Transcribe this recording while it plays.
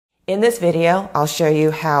In this video, I'll show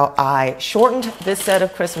you how I shortened this set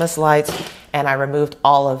of Christmas lights and I removed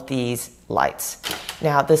all of these lights.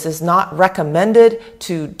 Now, this is not recommended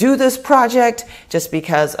to do this project just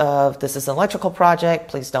because of this is an electrical project.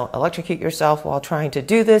 Please don't electrocute yourself while trying to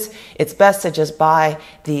do this. It's best to just buy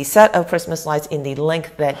the set of Christmas lights in the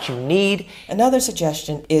length that you need. Another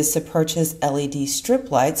suggestion is to purchase LED strip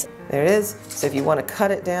lights. There it is. So if you want to cut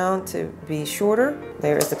it down to be shorter,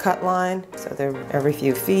 there is the cut line. So they're every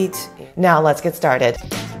few feet. Now let's get started.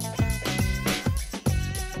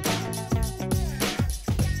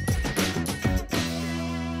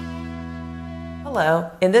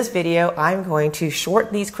 Hello, in this video I'm going to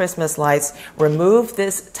shorten these Christmas lights, remove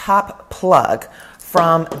this top plug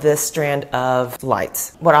from this strand of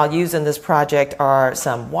lights. What I'll use in this project are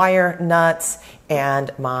some wire nuts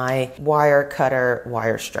and my wire cutter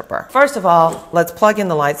wire stripper. First of all, let's plug in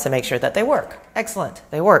the lights to make sure that they work. Excellent,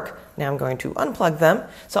 they work. Now I'm going to unplug them.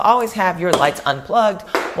 So always have your lights unplugged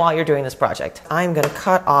while you're doing this project. I'm going to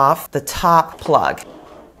cut off the top plug.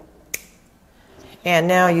 And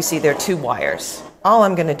now you see there are two wires. All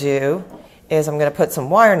I'm going to do is I'm going to put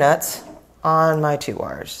some wire nuts on my two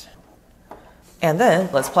wires. And then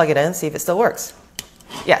let's plug it in, see if it still works.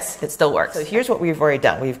 Yes, it still works. So here's what we've already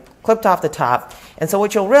done. We've clipped off the top. And so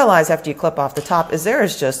what you'll realize after you clip off the top is there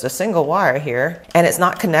is just a single wire here and it's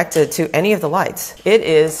not connected to any of the lights. It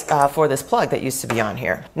is for this plug that used to be on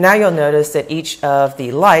here. Now you'll notice that each of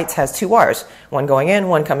the lights has two wires, one going in,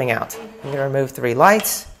 one coming out. I'm going to remove 3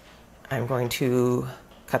 lights. I'm going to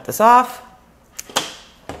cut this off.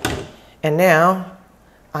 And now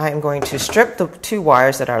I'm going to strip the 2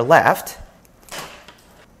 wires that are left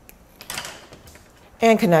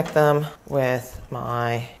and connect them with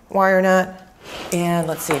my wire nut. And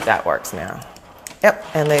let's see if that works now. Yep,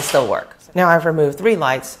 and they still work. Now I've removed 3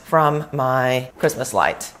 lights from my Christmas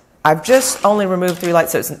light. I've just only removed 3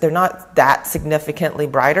 lights, so they're not that significantly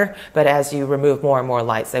brighter, but as you remove more and more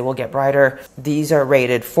lights, they will get brighter. These are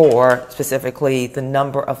rated for specifically the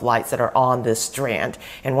number of lights that are on this strand.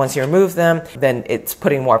 And once you remove them, then it's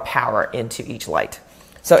putting more power into each light.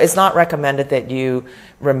 So it's not recommended that you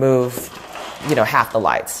remove, half the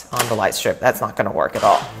lights on the light strip. That's not going to work at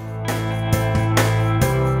all.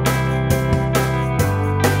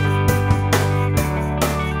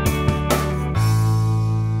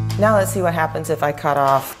 Now let's see what happens if I cut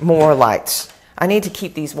off more lights. I need to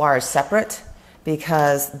keep these wires separate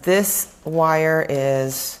because this wire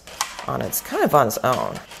is kind of on its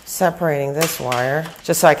own. Separating this wire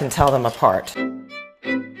just so I can tell them apart.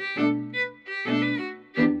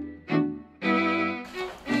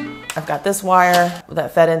 I've got this wire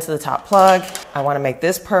that fed into the top plug. I want to make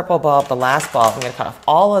this purple bulb the last bulb. I'm going to cut off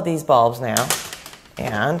all of these bulbs now,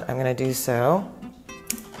 and I'm going to do so.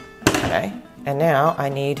 Okay. And now I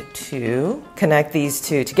need to connect these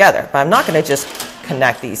 2 together, but I'm not going to just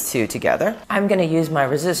connect these 2 together. I'm going to use my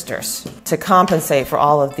resistors to compensate for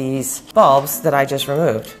all of these bulbs that I just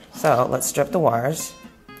removed. So let's strip the wires.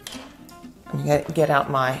 I'm going to get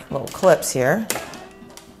out my little clips here.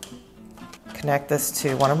 Connect this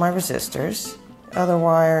to one of my resistors. Other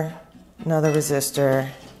wire, another resistor,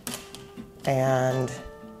 and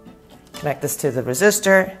connect this to the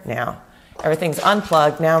resistor. Now, everything's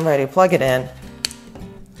unplugged. Now I'm ready to plug it in.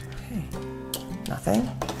 Okay. Nothing.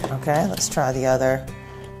 Okay, let's try the other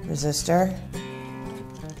resistor.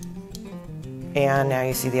 And now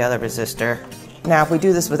you see the other resistor. Now if we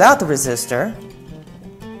do this without the resistor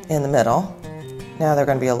in the middle, now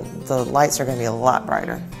the lights are going to be a lot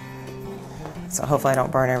brighter. So hopefully I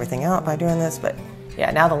don't burn everything out by doing this, but yeah,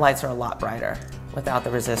 now the lights are a lot brighter without the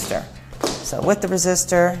resistor. So with the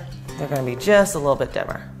resistor, they're going to be just a little bit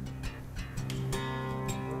dimmer.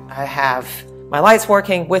 I have my lights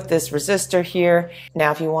working with this resistor here.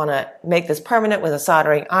 Now, if you want to make this permanent with a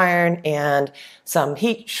soldering iron and some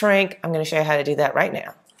heat shrink, I'm going to show you how to do that right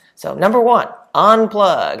now. So number 1,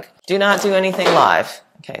 unplug. Do not do anything live.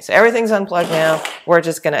 Okay, so everything's unplugged now. We're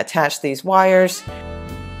just going to attach these wires.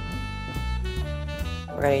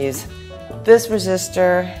 We're going to use this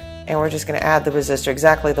resistor, and we're just going to add the resistor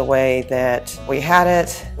exactly the way that we had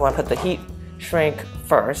it. We want to put the heat shrink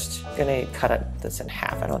first. I'm going to cut this in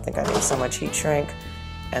half. I don't think I need so much heat shrink.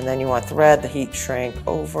 And then you want to thread the heat shrink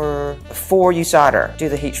over before you solder. Do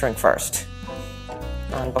the heat shrink first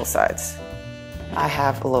on both sides. I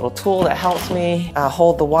have a little tool that helps me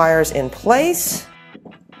hold the wires in place.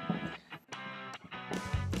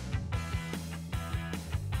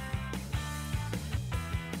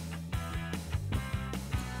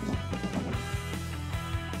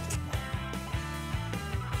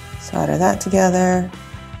 Solder that together.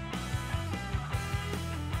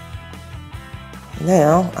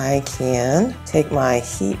 Now I can take my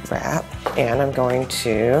heat wrap and I'm going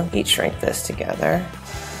to heat shrink this together.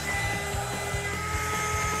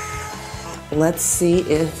 Let's see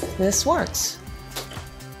if this works.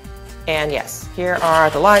 And yes, here are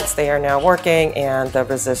the lights. They are now working and the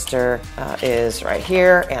resistor is right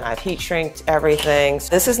here, and I've heat shrinked everything.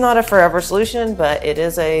 This is not a forever solution, but it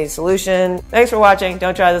is a solution. Thanks for watching.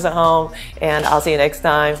 Don't try this at home, and I'll see you next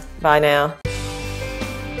time. Bye now.